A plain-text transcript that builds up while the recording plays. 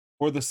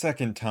For the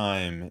second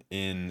time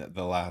in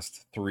the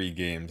last three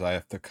games, I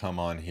have to come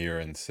on here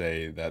and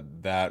say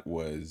that that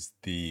was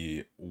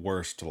the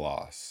worst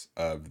loss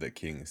of the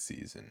Kings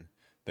season.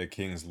 The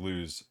Kings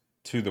lose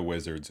to the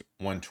Wizards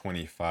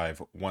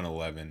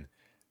 125-111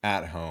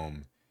 at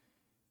home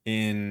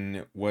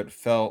in what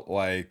felt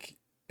like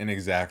an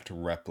exact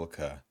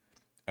replica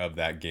of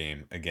that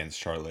game against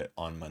Charlotte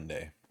on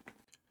Monday.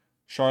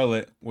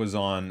 Charlotte was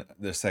on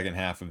the second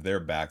half of their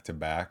back to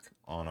back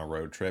on a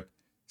road trip.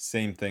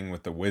 Same thing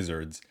with the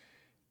Wizards.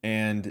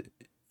 And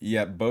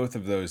yet, both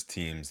of those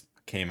teams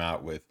came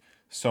out with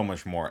so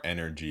much more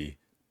energy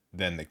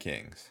than the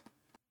Kings.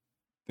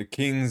 The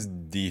Kings'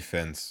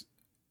 defense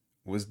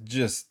was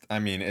just, I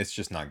mean, it's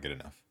just not good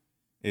enough.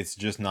 It's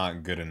just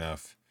not good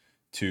enough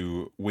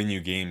to win you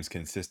games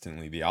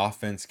consistently. The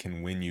offense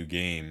can win you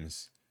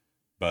games,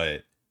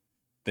 but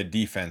the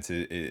defense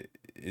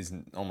is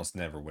almost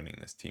never winning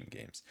this team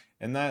games.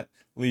 And that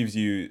leaves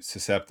you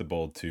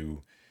susceptible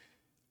to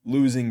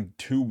losing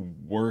two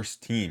worse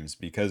teams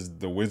because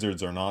the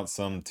Wizards are not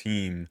some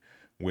team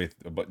with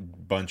a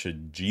bunch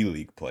of G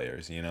League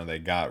players. You know, they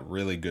got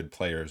really good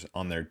players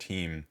on their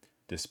team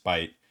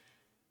despite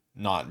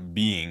not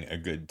being a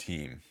good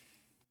team.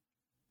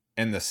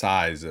 And the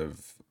size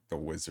of the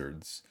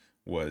Wizards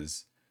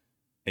was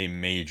a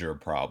major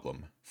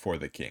problem for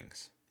the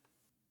Kings.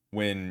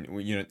 When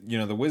you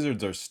know the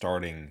Wizards are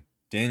starting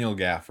Daniel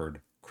Gafford,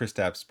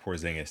 Kristaps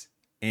Porzingis,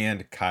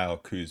 and Kyle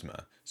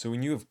Kuzma. So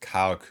when you have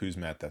Kyle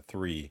Kuzma at the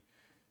three,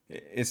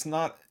 it's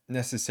not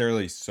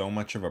necessarily so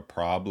much of a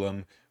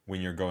problem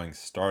when you're going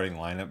starting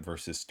lineup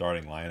versus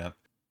starting lineup.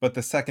 But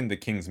the second the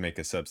Kings make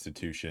a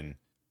substitution,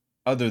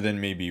 other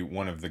than maybe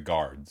one of the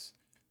guards,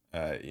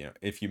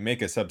 if you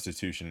make a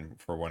substitution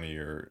for one of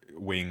your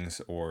wings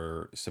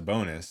or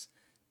Sabonis,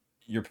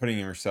 you're putting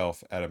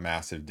yourself at a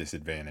massive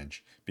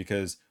disadvantage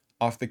because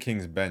off the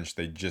Kings bench,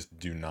 they just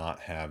do not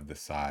have the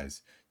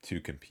size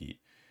to compete.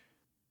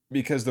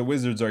 Because the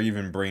Wizards are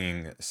even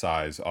bringing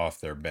size off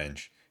their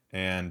bench.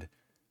 And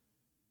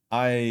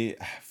I,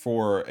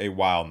 for a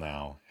while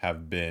now,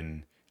 have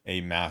been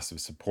a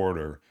massive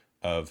supporter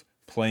of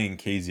playing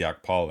KZ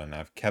Okpala, and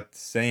I've kept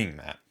saying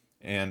that.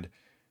 And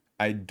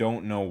I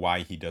don't know why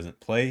he doesn't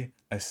play,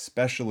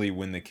 especially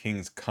when the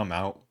Kings come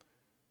out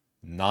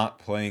not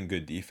playing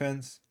good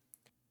defense,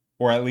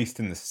 or at least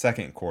in the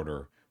second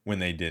quarter when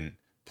they didn't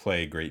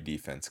play great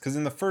defense. Because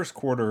in the first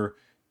quarter,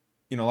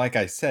 like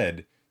I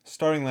said,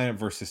 starting lineup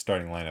versus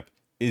starting lineup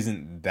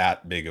isn't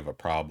that big of a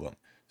problem.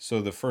 So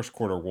the first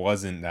quarter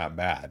wasn't that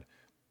bad.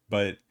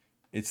 But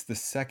it's the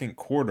second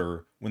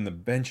quarter when the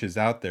bench is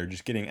out there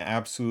just getting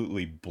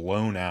absolutely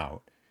blown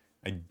out.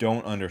 I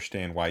don't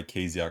understand why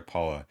KZ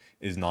Okpala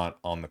is not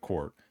on the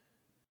court.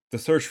 The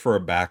search for a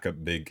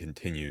backup big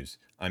continues.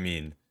 I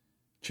mean,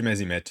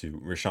 Chimezi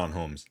Metu, Rashawn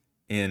Holmes,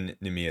 and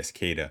Nemias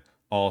Queta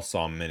all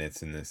saw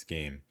minutes in this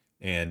game,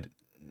 and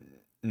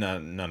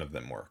none of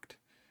them worked.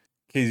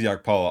 KZ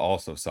Okpala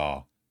also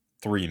saw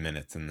 3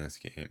 minutes in this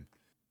game,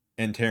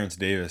 and Terrence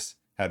Davis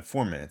had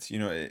 4 minutes.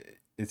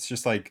 It's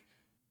just like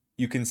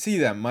you can see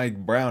that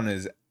Mike Brown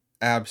is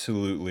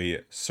absolutely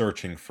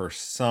searching for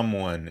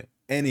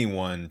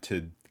anyone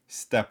to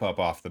step up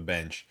off the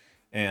bench.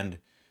 And,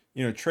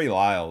 Trey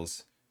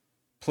Lyles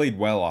played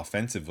well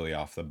offensively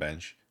off the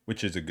bench,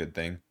 which is a good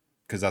thing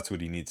because that's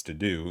what he needs to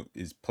do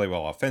is play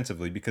well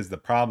offensively because the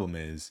problem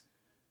is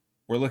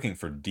we're looking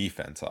for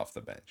defense off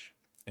the bench.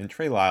 And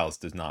Trey Lyles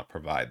does not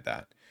provide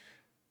that.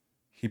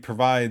 He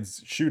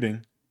provides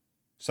shooting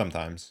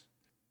sometimes,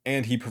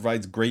 and he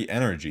provides great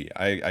energy.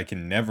 I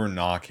can never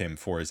knock him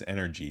for his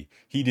energy.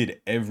 He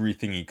did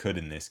everything he could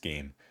in this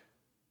game.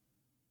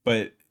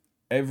 But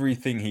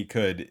everything he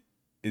could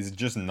is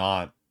just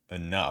not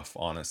enough,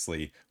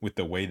 honestly, with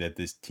the way that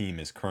this team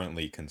is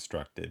currently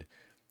constructed.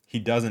 He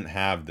doesn't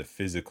have the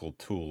physical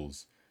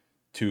tools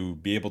to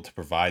be able to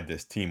provide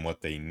this team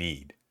what they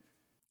need.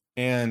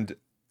 And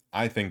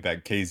I think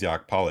that KZ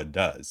Okpala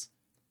does.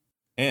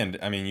 And,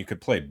 I mean, you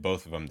could play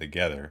both of them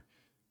together,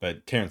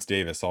 but Terrence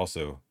Davis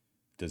also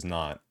does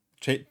not.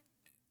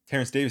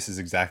 Terrence Davis is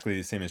exactly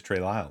the same as Trey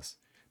Lyles.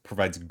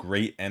 Provides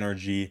great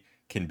energy,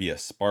 can be a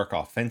spark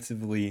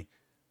offensively,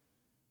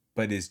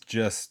 but is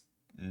just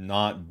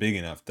not big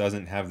enough,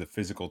 doesn't have the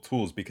physical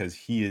tools because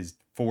he is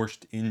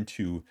forced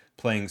into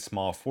playing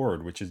small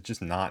forward, which is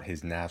just not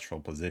his natural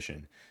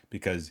position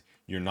because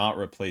you're not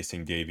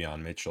replacing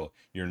Davion Mitchell.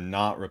 You're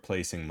not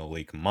replacing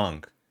Malik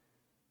Monk.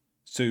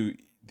 So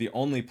the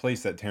only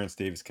place that Terrence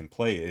Davis can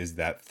play is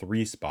that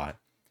three spot.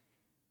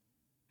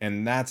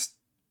 And that's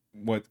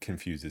what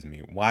confuses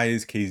me. Why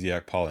is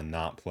KZ Okpala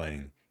not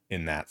playing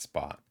in that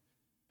spot?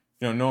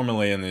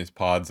 Normally in these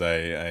pods,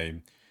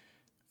 I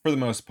for the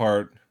most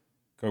part,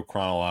 go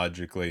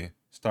chronologically,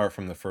 start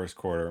from the first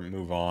quarter,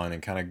 move on,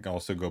 and kind of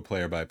also go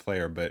player by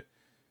player. But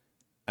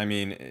I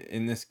mean,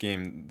 in this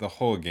game, the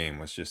whole game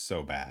was just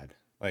so bad.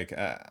 Like,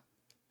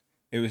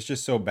 it was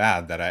just so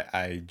bad that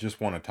I just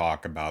want to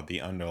talk about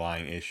the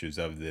underlying issues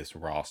of this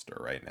roster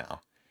right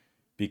now.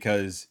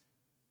 Because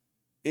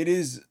it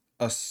is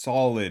a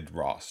solid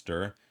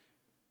roster.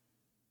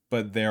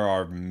 but there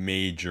are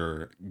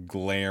major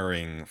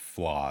glaring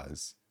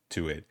flaws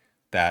to it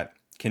that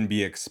can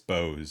be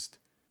exposed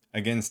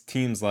against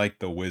teams like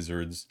the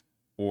Wizards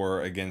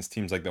or against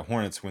teams like the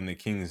Hornets when the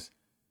Kings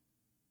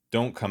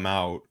don't come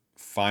out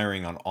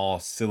firing on all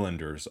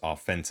cylinders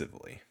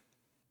offensively.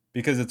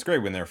 Because it's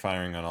great when they're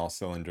firing on all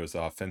cylinders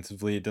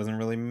offensively. It doesn't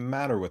really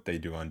matter what they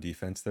do on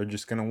defense. They're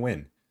just going to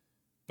win.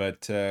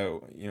 But,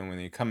 when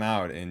they come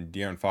out and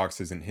De'Aaron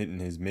Fox isn't hitting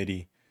his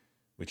midi,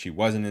 which he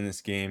wasn't in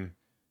this game,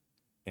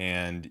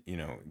 and,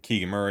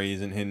 Keegan Murray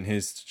isn't hitting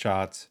his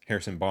shots,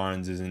 Harrison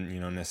Barnes isn't,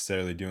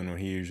 necessarily doing what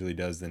he usually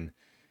does, then,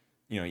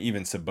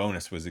 even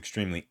Sabonis was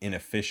extremely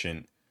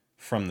inefficient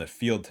from the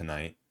field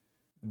tonight.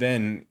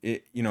 Then,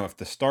 if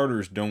the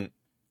starters don't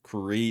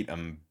create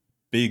a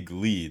big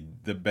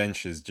lead, the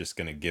bench is just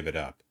going to give it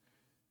up.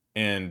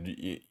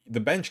 And the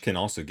bench can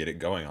also get it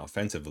going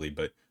offensively,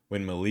 but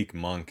when Malik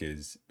Monk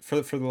is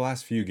for the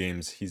last few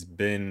games, he's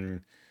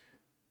been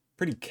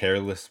pretty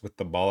careless with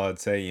the ball, I'd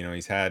say.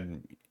 He's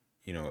had,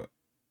 you know,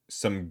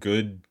 some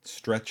good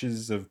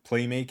stretches of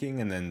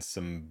playmaking and then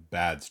some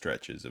bad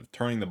stretches of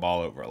turning the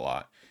ball over a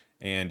lot.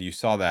 And you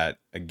saw that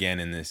again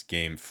in this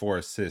game, 4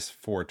 assists,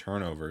 4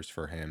 turnovers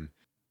for him.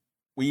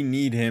 We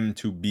need him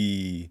to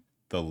be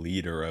the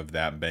leader of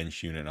that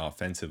bench unit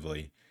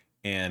offensively.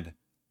 And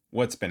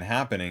what's been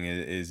happening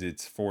is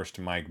it's forced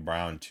Mike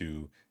Brown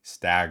to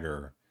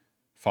stagger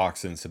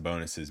Fox and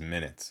Sabonis's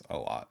minutes a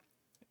lot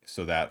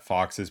so that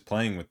Fox is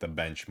playing with the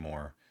bench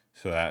more,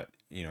 so that,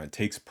 it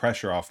takes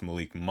pressure off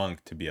Malik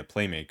Monk to be a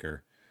playmaker.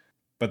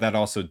 But that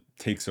also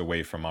takes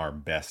away from our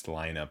best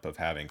lineup of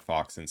having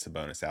Fox and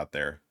Sabonis out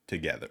there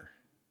together.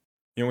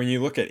 When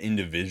you look at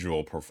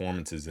individual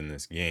performances in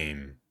this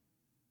game,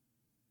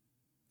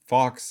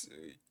 Fox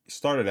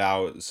started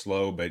out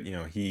slow, but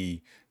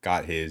he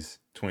got his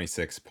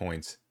 26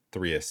 points,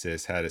 3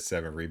 assists, had his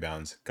 7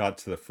 rebounds, got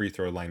to the free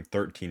throw line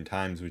 13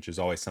 times, which is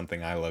always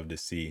something I love to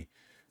see.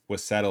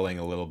 Was settling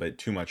a little bit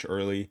too much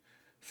early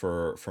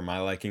for my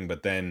liking,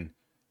 but then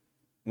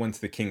once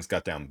the Kings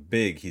got down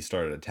big, he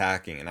started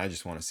attacking, and I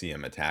just want to see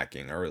him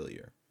attacking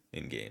earlier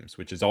in games,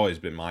 which has always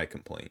been my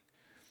complaint.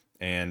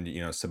 And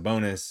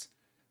Sabonis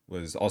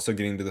was also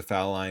getting to the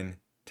foul line,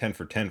 10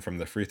 for 10 from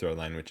the free throw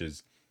line, which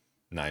is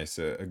nice,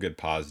 a good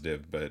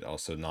positive, but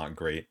also not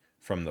great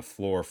from the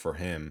floor for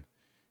him.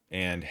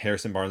 And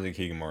Harrison Barnes and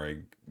Keegan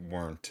Murray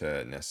weren't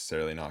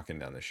necessarily knocking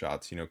down the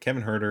shots.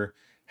 Kevin Huerter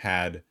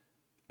had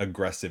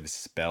aggressive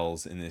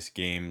spells in this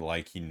game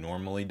like he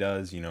normally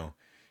does.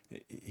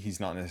 He's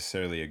not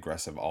necessarily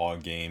aggressive all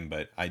game,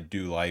 but I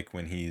do like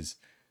when he's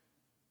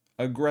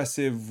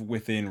aggressive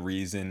within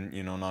reason,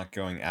 not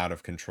going out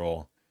of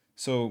control.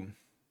 So,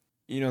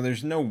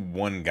 there's no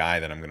one guy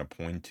that I'm going to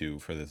point to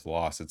for this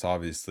loss. It's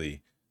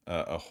obviously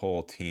a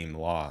whole team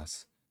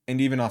loss. And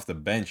even off the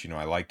bench,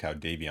 I liked how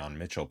Davion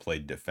Mitchell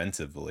played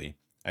defensively.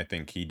 I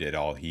think he did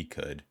all he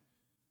could.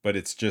 But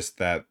it's just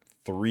that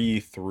 3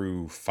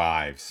 through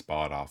 5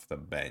 spot off the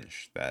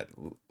bench that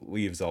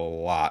leaves a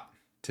lot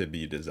to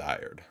be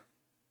desired.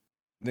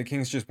 The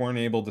Kings just weren't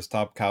able to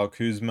stop Kyle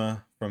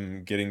Kuzma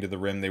from getting to the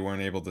rim. They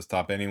weren't able to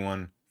stop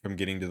anyone from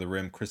getting to the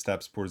rim.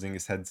 Kristaps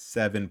Porzingis had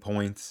 7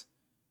 points,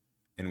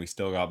 and we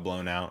still got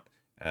blown out.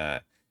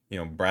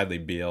 Bradley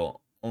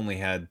Beal only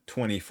had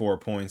 24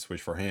 points,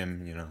 which for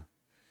him,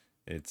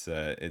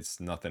 it's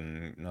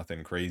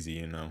nothing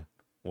crazy.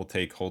 We'll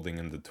take holding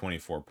him to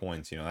 24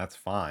 points. That's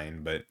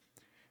fine, but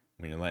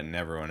when you're letting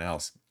everyone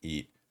else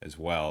eat as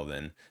well,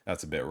 then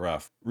that's a bit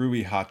rough.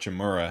 Rui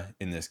Hachimura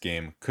in this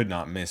game could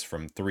not miss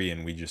from 3,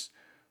 and we just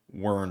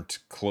weren't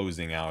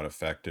closing out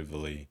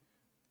effectively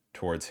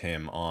towards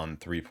him on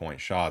 3-point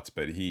shots,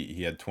 but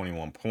he had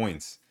 21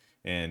 points,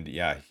 and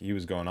yeah, he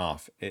was going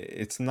off.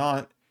 It's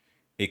not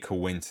a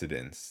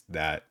coincidence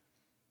that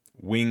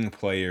wing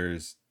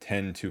players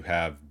tend to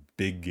have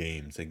big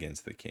games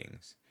against the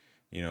Kings.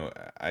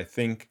 I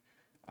think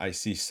I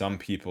see some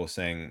people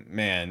saying,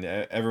 man,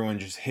 everyone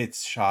just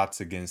hits shots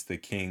against the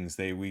Kings.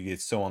 We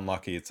get so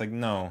unlucky. It's like,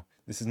 no,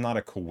 this is not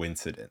a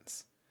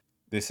coincidence.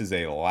 This is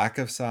a lack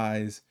of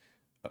size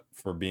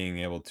for being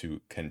able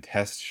to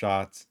contest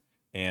shots,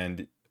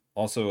 and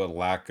also a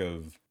lack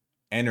of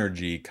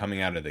energy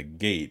coming out of the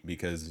gate,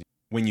 because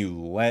when you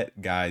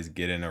let guys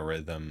get in a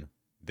rhythm,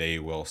 they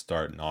will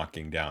start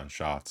knocking down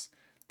shots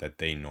that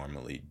they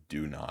normally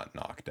do not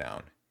knock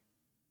down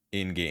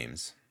in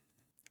games.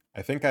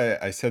 I think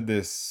I said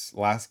this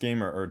last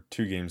game or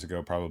 2 games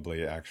ago,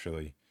 probably,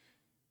 actually.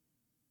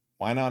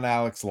 Why not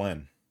Alex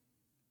Len?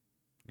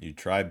 You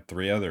tried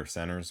 3 other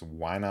centers.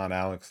 Why not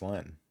Alex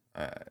Len?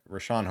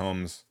 Richaun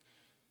Holmes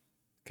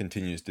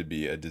continues to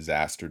be a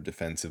disaster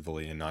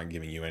defensively and not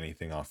giving you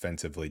anything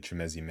offensively.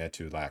 Chimezie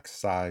Metu lacks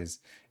size,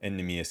 and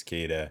Neemias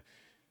Queta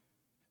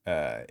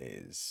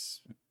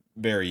is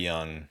very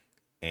young,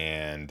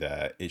 and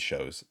it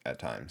shows at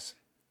times.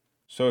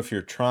 So if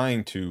you're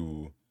trying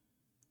to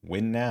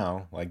win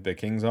now, like the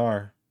Kings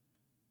are,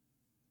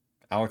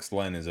 Alex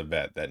Len is a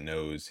vet that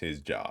knows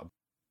his job.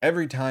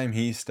 Every time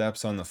he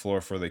steps on the floor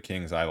for the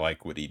Kings, I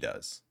like what he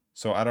does.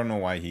 So I don't know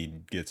why he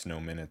gets no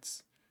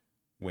minutes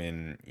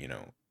when,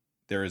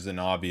 there is an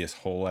obvious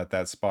hole at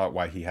that spot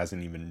why he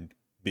hasn't even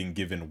been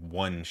given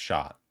one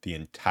shot the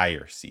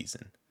entire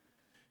season.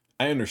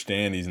 I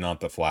understand he's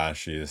not the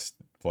flashiest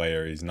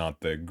player, he's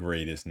not the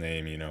greatest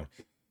name,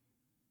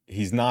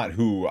 he's not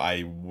who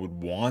I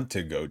would want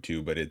to go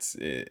to, but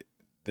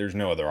there's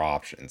no other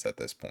options at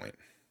this point.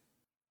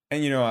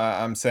 And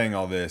I'm saying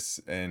all this,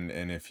 and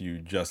if you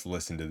just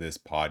listened to this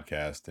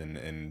podcast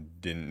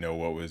and didn't know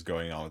what was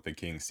going on with the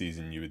Kings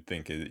season, you would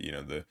think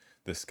the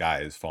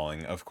sky is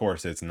falling. Of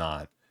course, it's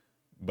not.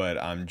 But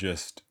I'm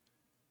just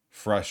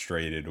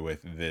frustrated with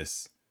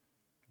this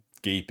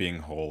gaping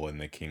hole in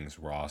the Kings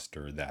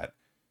roster that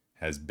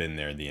has been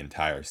there the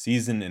entire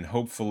season, and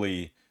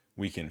hopefully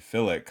we can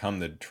fill it come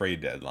the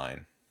trade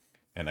deadline.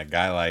 And a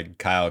guy like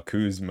Kyle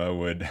Kuzma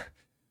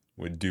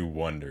would do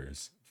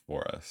wonders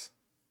for us.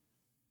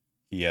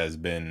 He has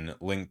been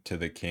linked to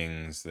the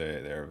Kings.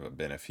 There have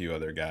been a few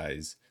other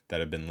guys that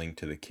have been linked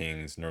to the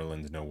Kings,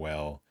 Nerlens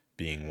Noel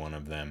being one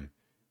of them.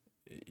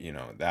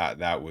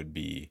 That would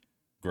be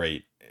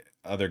great.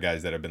 Other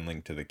guys that have been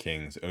linked to the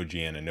Kings, OG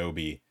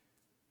Anunoby,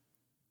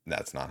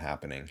 that's not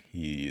happening.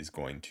 He is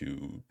going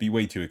to be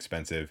way too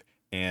expensive.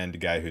 And a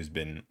guy who's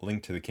been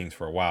linked to the Kings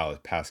for a while is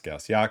Pascal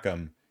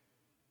Siakam,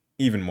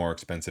 even more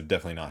expensive,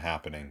 definitely not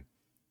happening.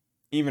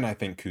 Even I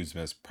think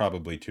Kuzma's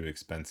probably too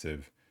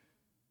expensive.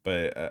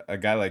 But a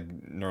guy like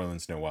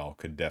Nerlens Noel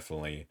could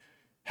definitely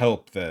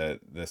help the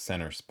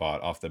center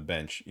spot off the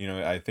bench.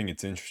 I think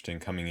it's interesting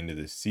coming into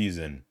this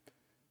season.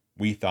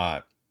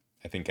 I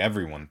think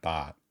everyone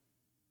thought,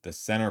 the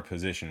center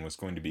position was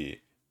going to be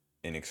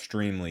an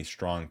extremely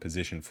strong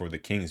position for the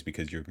Kings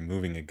because you're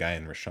moving a guy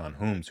in Rashawn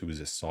Holmes who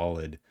was a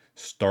solid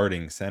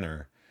starting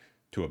center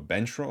to a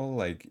bench role.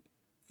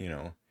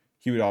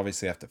 He would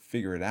obviously have to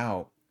figure it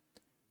out,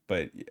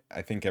 but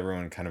I think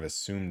everyone kind of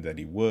assumed that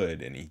he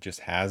would, and he just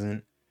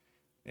hasn't.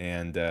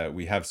 And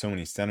we have so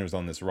many centers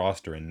on this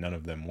roster, and none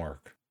of them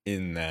work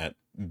in that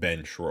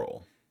bench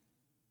role.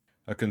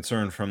 A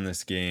concern from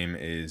this game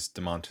is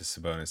Domantas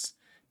Sabonis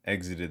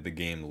exited the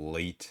game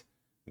late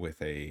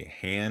with a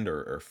hand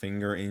or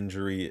finger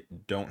injury.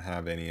 Don't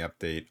have any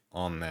update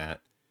on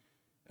that,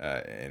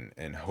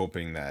 and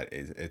hoping that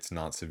it's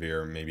not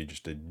severe, maybe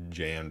just a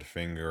jammed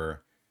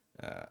finger.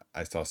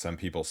 I saw some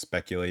people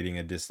speculating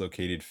a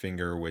dislocated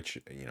finger, which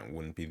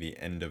wouldn't be the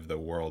end of the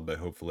world, but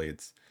hopefully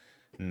it's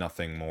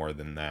nothing more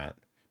than that,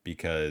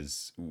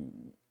 because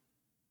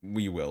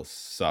we will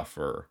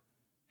suffer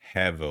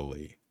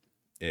heavily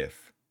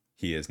if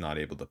he is not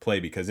able to play,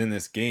 because in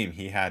this game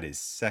he had his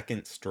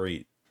second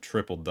straight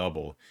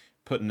triple-double,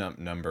 putting up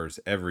numbers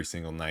every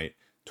single night,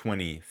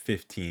 20,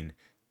 15,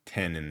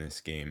 10 in this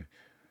game,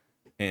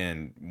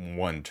 and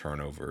one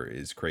turnover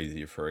is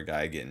crazy for a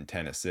guy getting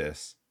 10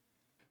 assists.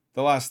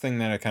 The last thing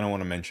that I kind of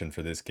want to mention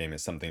for this game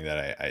is something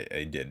that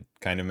I did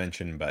kind of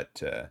mention,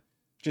 but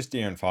just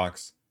De'Aaron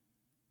Fox.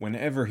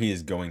 Whenever he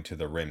is going to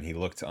the rim, he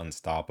looks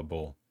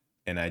unstoppable,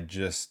 and I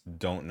just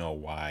don't know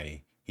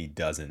why he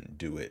doesn't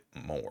do it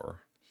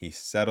more. He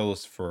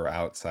settles for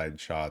outside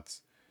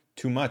shots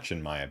too much,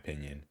 in my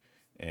opinion,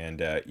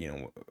 and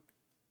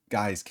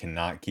guys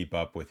cannot keep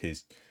up with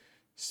his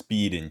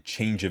speed and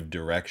change of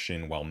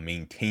direction while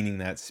maintaining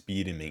that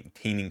speed and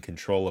maintaining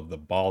control of the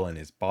ball in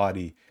his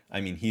body.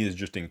 I mean, he is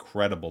just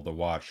incredible to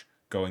watch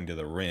going to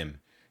the rim,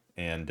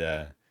 and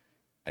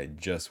I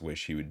just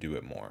wish he would do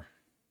it more.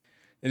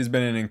 It has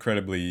been an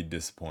incredibly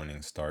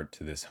disappointing start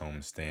to this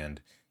homestand,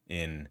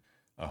 in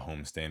a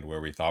homestand where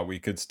we thought we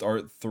could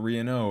start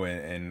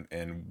 3-0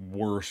 and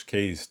worst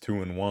case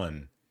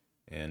 2-1.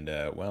 And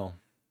well,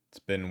 it's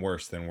been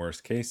worse than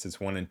worst case. It's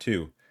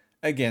 1-2.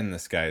 Again, the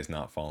sky is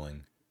not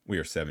falling. We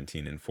are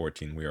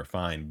 17-14. We are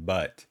fine,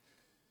 but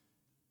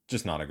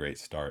just not a great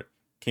start.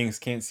 Kings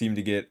can't seem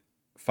to get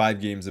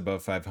 5 games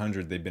above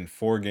 500. They've been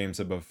 4 games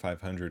above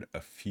 500 a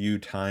few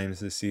times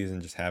this season,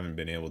 just haven't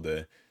been able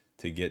to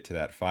get to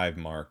that 5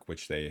 mark,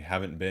 which they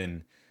haven't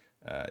been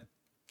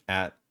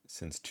at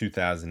since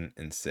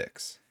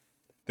 2006.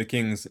 The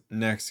Kings'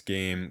 next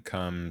game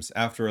comes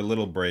after a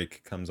little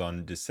break, comes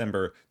on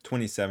December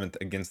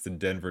 27th against the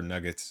Denver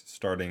Nuggets,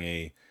 starting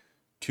a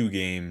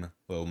 2-game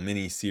little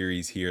mini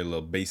series here, a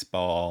little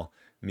baseball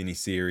mini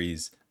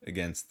series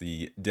against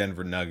the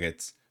Denver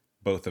Nuggets,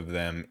 both of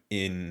them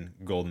in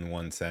Golden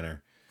One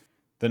Center.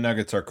 The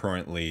Nuggets are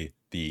currently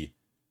the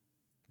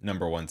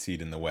number 1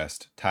 seed in the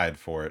West, tied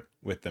for it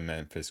with the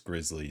Memphis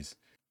Grizzlies.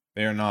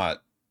 They are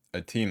not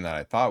a team that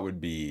I thought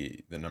would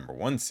be the number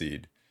 1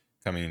 seed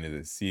coming into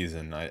this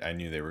season. I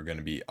knew they were going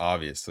to be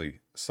obviously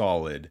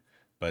solid,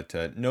 but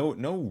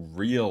no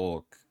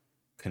real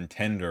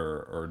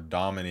contender or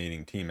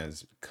dominating team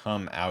has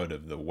come out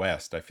of the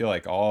West. I feel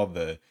like all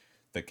the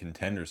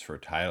contenders for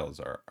titles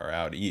are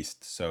out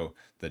east. So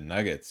the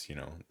Nuggets,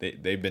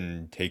 they've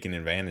been taking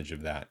advantage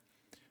of that.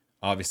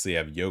 Obviously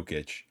have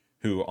Jokic,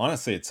 who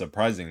honestly, it's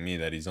surprising me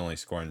that he's only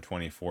scoring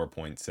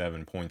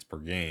 24.7 points per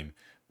game,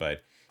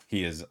 but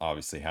he is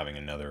obviously having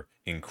another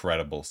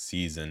incredible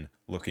season,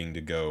 looking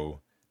to go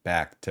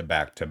back to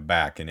back to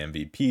back in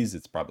MVPs.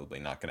 It's probably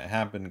not going to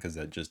happen because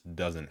that just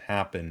doesn't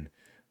happen,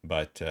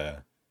 but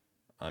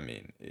I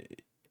mean,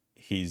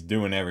 he's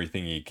doing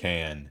everything he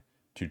can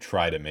to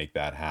try to make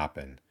that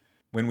happen.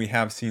 When we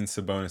have seen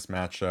Sabonis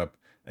match up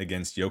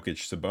against Jokic,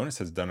 Sabonis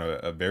has done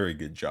a very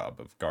good job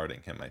of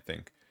guarding him, I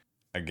think.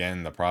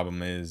 Again, the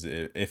problem is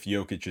if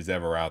Jokic is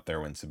ever out there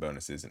when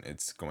Sabonis isn't,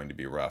 it's going to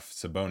be rough.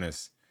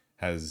 Sabonis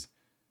has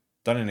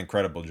done an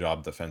incredible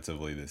job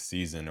defensively this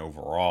season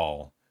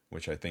overall,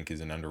 which I think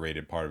is an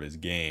underrated part of his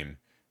game.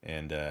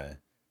 And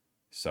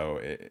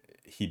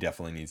he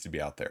definitely needs to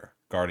be out there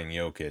guarding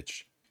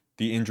Jokic.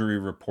 The injury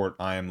report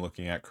I am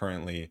looking at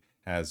currently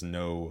has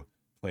no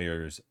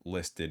players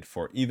listed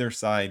for either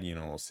side.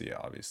 We'll see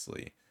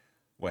obviously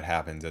what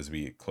happens as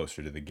we get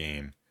closer to the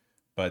game.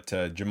 But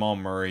Jamal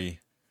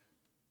Murray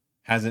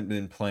hasn't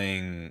been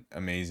playing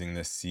amazing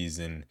this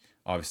season,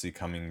 obviously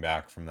coming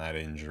back from that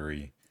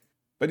injury.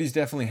 But he's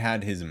definitely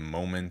had his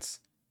moments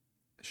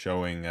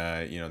showing,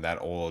 that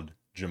old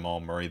Jamal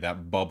Murray,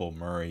 that bubble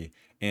Murray.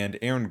 And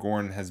Aaron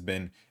Gordon has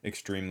been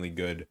extremely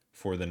good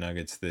for the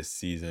Nuggets this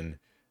season.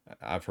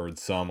 I've heard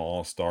some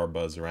all-star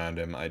buzz around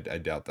him. I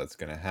doubt that's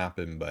going to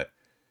happen, but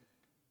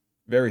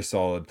very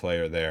solid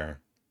player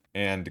there.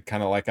 And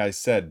kind of like I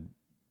said,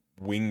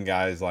 wing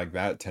guys like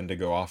that tend to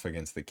go off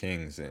against the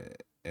Kings.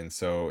 And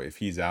so if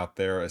he's out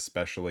there,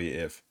 especially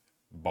if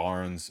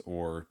Barnes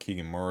or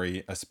Keegan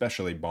Murray,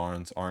 especially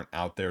Barnes, aren't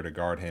out there to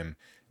guard him,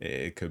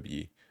 it could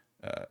be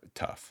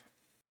tough.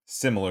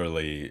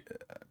 Similarly,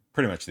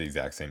 pretty much the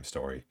exact same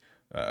story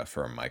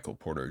for Michael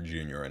Porter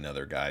Jr.,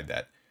 another guy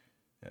that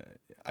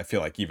I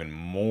feel like even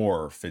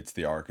more fits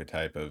the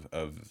archetype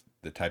of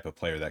the type of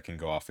player that can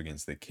go off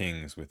against the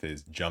Kings with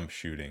his jump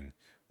shooting,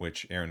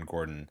 which Aaron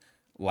Gordon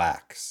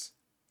lacks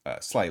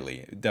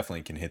slightly.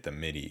 Definitely can hit the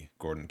midi,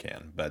 Gordon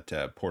can, but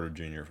Porter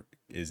Jr.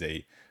 is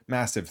a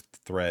massive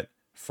threat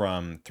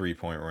from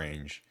 3-point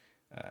range.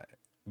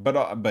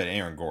 But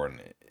Aaron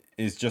Gordon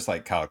is just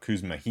like Kyle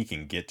Kuzma. He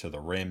can get to the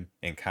rim,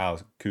 and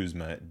Kyle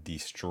Kuzma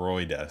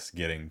destroyed us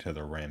getting to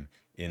the rim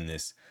in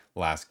this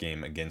last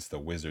game against the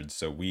Wizards.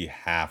 So we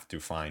have to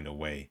find a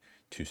way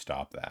to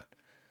stop that.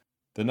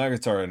 The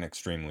Nuggets are an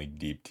extremely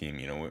deep team.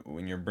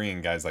 When you're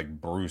bringing guys like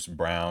Bruce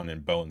Brown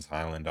and Bones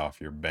Highland off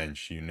your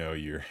bench,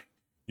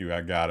 you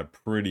have got a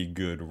pretty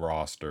good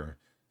roster.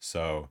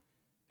 So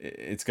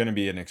it's going to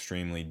be an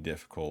extremely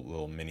difficult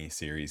little mini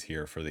series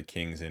here for the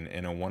Kings, and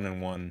a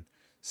 1-1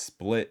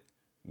 split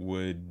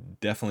would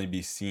definitely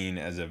be seen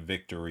as a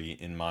victory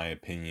in my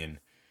opinion.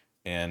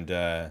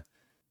 And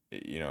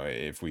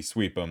if we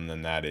sweep them,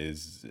 then that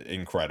is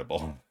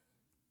incredible.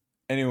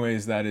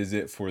 Anyways, that is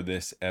it for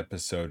this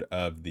episode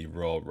of the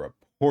Royal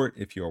Report.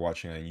 If you are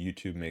watching on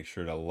YouTube, make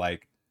sure to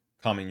like,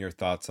 comment your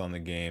thoughts on the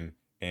game,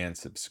 and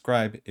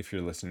subscribe. If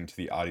you're listening to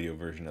the audio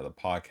version of the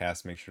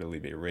podcast, make sure to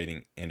leave a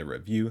rating and a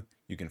review.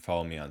 You can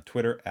follow me on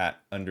Twitter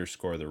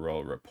 @_the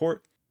Royal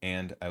Report,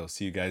 and I will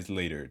see you guys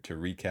later to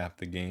recap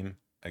the game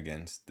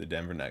against the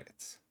Denver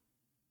Nuggets.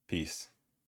 Peace.